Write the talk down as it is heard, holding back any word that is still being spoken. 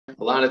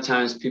a lot of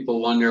times people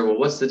wonder, well,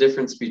 what's the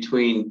difference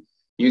between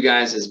you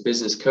guys as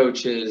business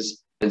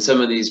coaches and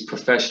some of these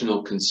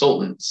professional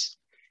consultants?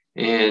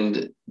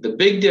 And the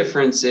big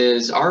difference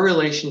is our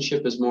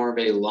relationship is more of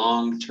a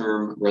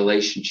long-term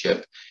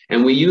relationship.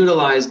 And we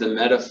utilize the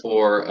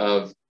metaphor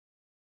of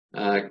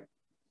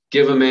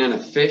give a man a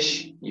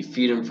fish, you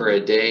feed him for a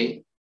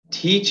day.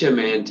 Teach a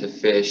man to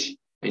fish,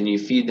 and you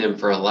feed them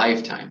for a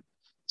lifetime.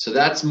 So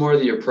that's more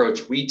the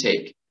approach we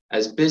take.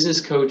 As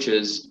business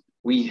coaches,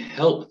 we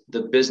help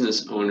the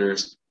business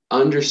owners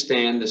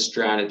understand the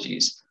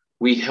strategies.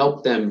 We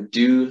help them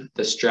do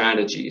the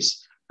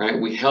strategies, right?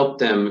 We help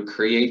them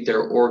create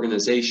their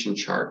organization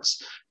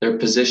charts, their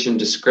position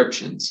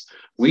descriptions.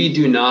 We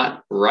do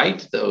not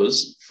write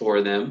those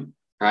for them,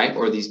 right?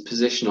 Or these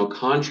positional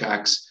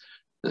contracts.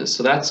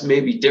 So that's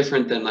maybe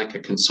different than like a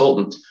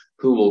consultant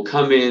who will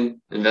come in,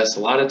 invest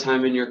a lot of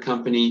time in your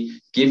company,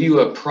 give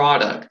you a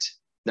product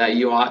that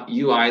you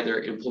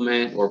either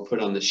implement or put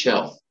on the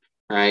shelf,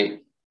 right?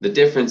 The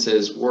difference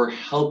is we're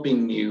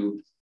helping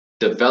you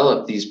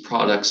develop these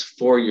products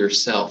for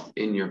yourself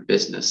in your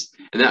business.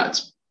 And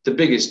that's the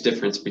biggest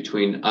difference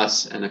between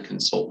us and a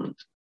consultant.